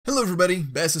Hello everybody,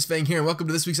 Basiliskfang here, and welcome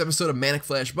to this week's episode of Manic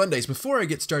Flash Mondays. Before I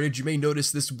get started, you may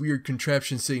notice this weird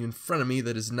contraption sitting in front of me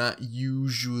that is not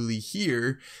usually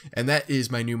here, and that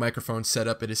is my new microphone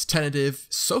setup. It is tentative.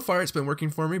 So far it's been working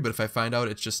for me, but if I find out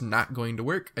it's just not going to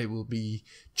work, it will be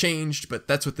changed, but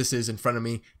that's what this is in front of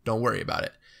me. Don't worry about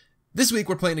it. This week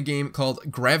we're playing a game called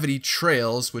Gravity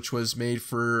Trails, which was made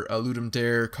for a Ludum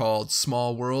Dare called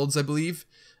Small Worlds, I believe.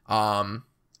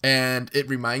 And it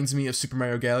reminds me of Super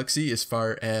Mario Galaxy as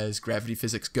far as gravity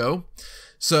physics go.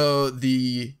 So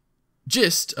the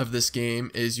gist of this game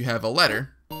is you have a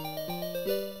letter.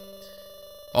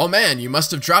 Oh man, you must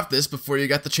have dropped this before you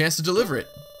got the chance to deliver it.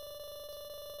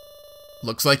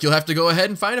 Looks like you'll have to go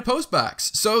ahead and find a post box.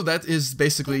 So that is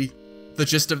basically the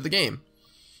gist of the game.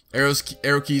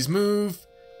 Arrow keys move,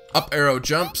 up arrow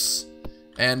jumps,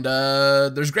 and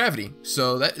there's gravity.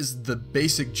 So that is the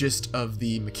basic gist of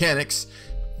the mechanics.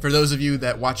 For those of you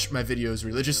that watch my videos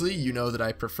religiously, you know that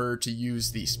I prefer to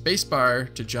use the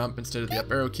spacebar to jump instead of the up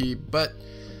arrow key, but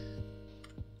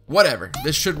whatever.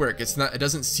 This should work. It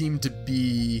doesn't seem to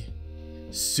be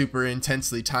super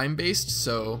intensely time-based,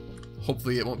 so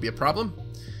hopefully it won't be a problem.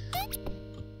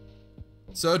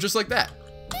 So just like that.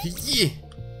 Yeah.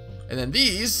 And then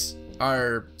these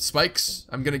are spikes,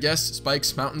 I'm gonna guess.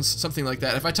 Spikes, mountains, something like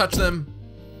that. If I touch them,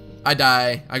 I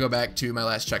die. I go back to my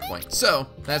last checkpoint. So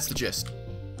that's the gist.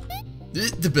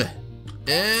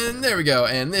 And there we go,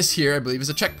 and this here I believe is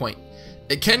a checkpoint.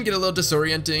 It can get a little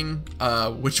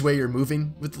disorienting which way you're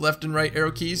moving with the left and right arrow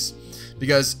keys,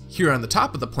 because here on the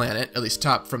top of the planet, at least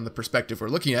top from the perspective we're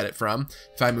looking at it from,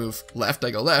 if I move left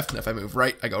I go left, and if I move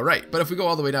right I go right. But if we go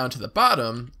all the way down to the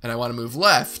bottom and I want to move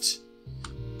left,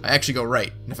 I actually go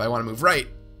right, and if I want to move right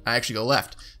I actually go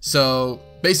left. So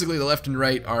basically the left and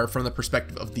right are from the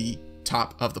perspective of the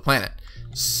top of the planet.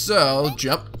 So,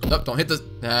 jump. Nope, don't hit the...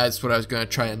 That's what I was going to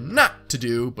try not to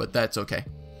do, but that's okay.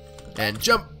 And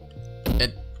jump.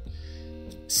 And...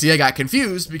 See, I got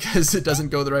confused because it doesn't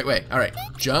go the right way. Alright,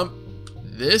 jump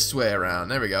this way around.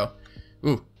 There we go.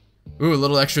 Ooh. Ooh, a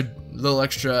little extra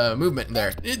movement in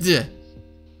there.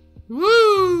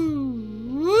 Woo!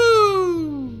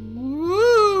 Woo!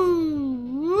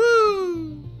 Woo!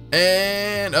 Woo!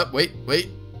 And up, wait.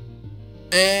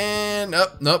 And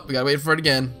up. Nope, we gotta wait for it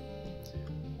again.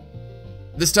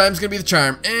 This time's gonna be the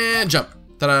charm, and jump.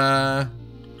 Ta-da!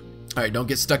 Alright, don't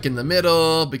get stuck in the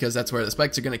middle, because that's where the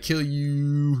spikes are gonna kill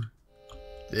you.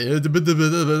 And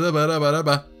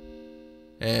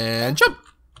jump!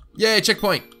 Yay,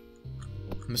 checkpoint!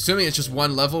 I'm assuming it's just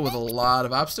one level with a lot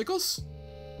of obstacles?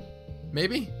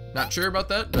 Maybe? Not sure about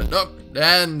that, but nope.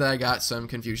 And I got some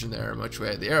confusion there on which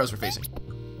way the arrows were facing.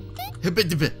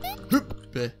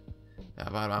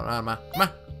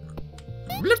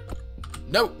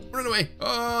 No, run away.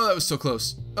 Oh, that was so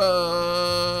close.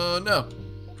 No.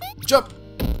 Jump.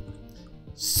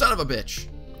 Son of a bitch.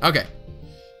 Okay.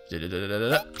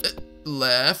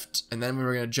 Left. And then we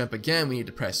were going to jump again. We need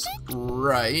to press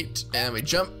right. And we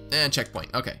jump. And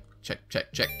checkpoint. Okay. Check.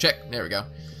 There we go.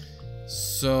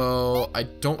 So, I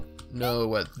don't know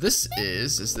what this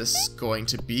is. Is this going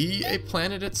to be a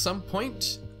planet at some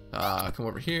point? Come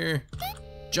over here.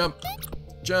 Jump.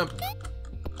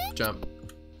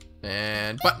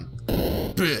 And button.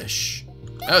 Bish.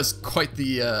 That was quite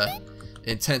the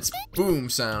intense boom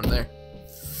sound there.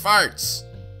 Farts.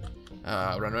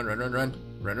 Run.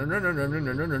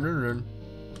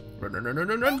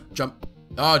 Jump.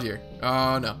 Oh dear.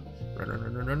 Oh no.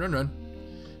 Run.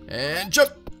 And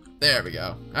jump. There we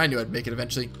go. I knew I'd make it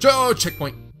eventually. Oh,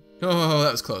 checkpoint. Oh,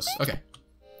 that was close. Okay.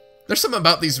 There's something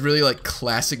about these really like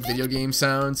classic video game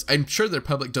sounds. I'm sure they're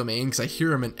public domain because I hear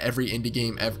them in every indie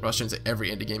game ever. Well, I shouldn't say every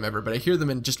indie game ever, but I hear them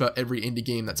in just about every indie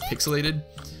game that's pixelated.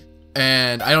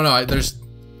 And I don't know, there's...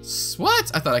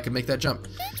 What? I thought I could make that jump.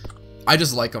 I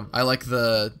just like them. I like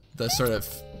the sort of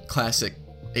classic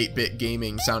 8-bit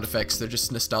gaming sound effects. They're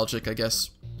just nostalgic, I guess.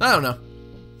 I don't know.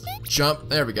 Jump.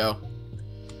 There we go.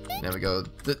 There we go.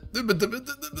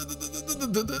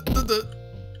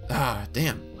 Ah,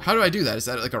 damn. How do I do that? Is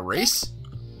that like a race?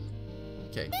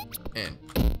 Okay. And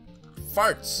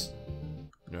farts.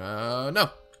 No.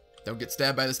 Don't get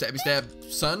stabbed by the stabby stab,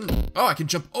 son. Oh, I can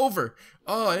jump over.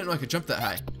 Oh, I didn't know I could jump that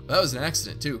high. That was an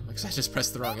accident too, because I just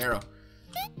pressed the wrong arrow.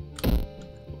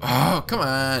 Oh, come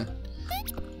on.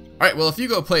 Alright, well, if you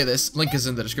go play this, link is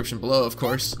in the description below, of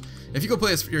course. If you go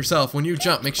play this for yourself, when you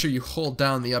jump, make sure you hold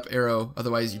down the up arrow,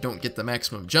 otherwise you don't get the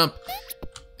maximum jump.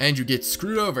 And you get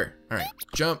screwed over. Alright,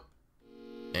 jump.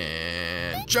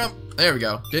 And jump. There we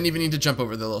go. Didn't even need to jump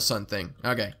over the little sun thing.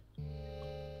 Okay.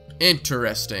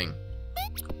 Interesting.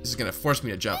 This is gonna force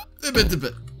me to jump.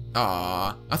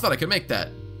 Aw, I thought I could make that.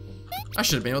 I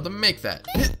should have been able to make that.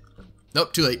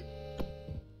 Nope, too late.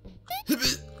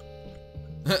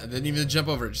 Didn't even jump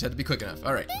over, just had to be quick enough.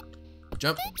 Alright.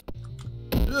 Jump.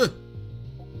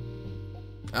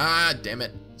 Ah, damn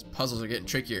it. These puzzles are getting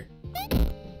trickier.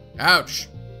 Ouch.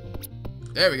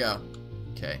 There we go.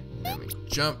 Okay, and then we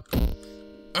jump.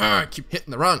 I keep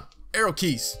hitting the wrong arrow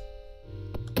keys.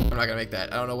 I'm not gonna make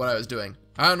that. I don't know what I was doing.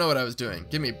 I don't know what I was doing.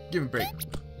 Give me a break.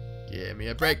 Give me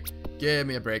a break. Give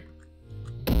me a break.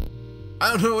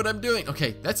 I don't know what I'm doing.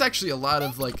 Okay, that's actually a lot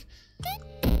of, like,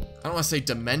 I don't want to say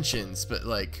dimensions, but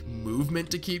like movement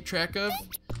to keep track of.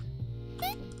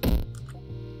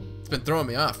 It's been throwing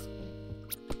me off.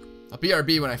 I'll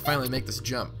BRB when I finally make this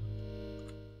jump.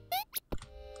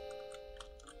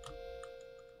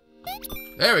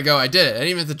 There we go, I did it. I didn't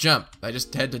even have to jump. I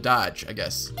just had to dodge, I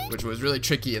guess, which was really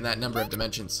tricky in that number of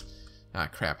dimensions. Ah,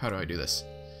 crap. How do I do this?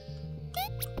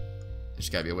 There's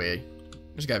gotta be a way.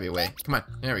 There's gotta be a way. Come on.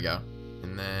 There we go.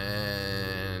 And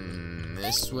then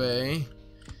this way.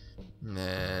 And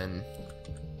then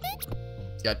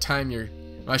you gotta time your,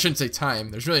 well, I shouldn't say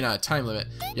time. There's really not a time limit.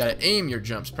 You gotta aim your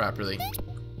jumps properly.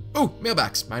 Oh,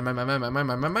 mailbox. Mine.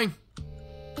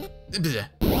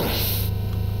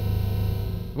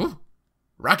 Woo.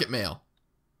 Rocket mail.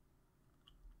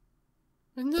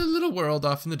 And the little world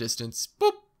off in the distance.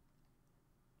 Boop.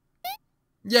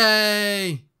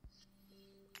 Yay!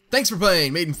 Thanks for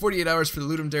playing. Made in 48 hours for the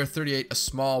Ludum Dare 38, A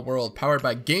Small World, powered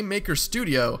by Game Maker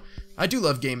Studio. I do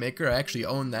love Game Maker. I actually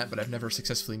own that, but I've never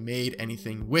successfully made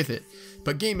anything with it.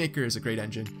 But Game Maker is a great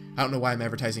engine. I don't know why I'm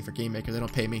advertising for Game Maker. They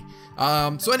don't pay me.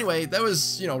 So anyway, that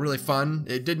was, really fun.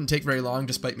 It didn't take very long,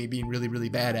 despite me being really, really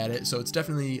bad at it. So it's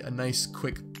definitely a nice,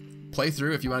 quick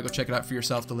playthrough. If you want to go check it out for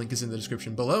yourself, the link is in the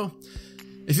description below.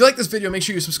 If you like this video, make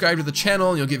sure you subscribe to the channel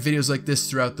and you'll get videos like this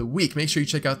throughout the week. Make sure you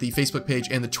check out the Facebook page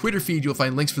and the Twitter feed. You'll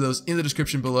find links for those in the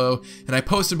description below. And I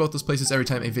post in both those places every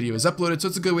time a video is uploaded, so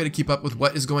it's a good way to keep up with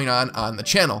what is going on the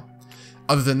channel.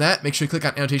 Other than that, make sure you click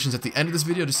on annotations at the end of this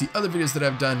video to see other videos that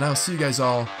I've done. And I'll see you guys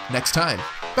all next time.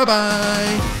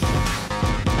 Bye-bye!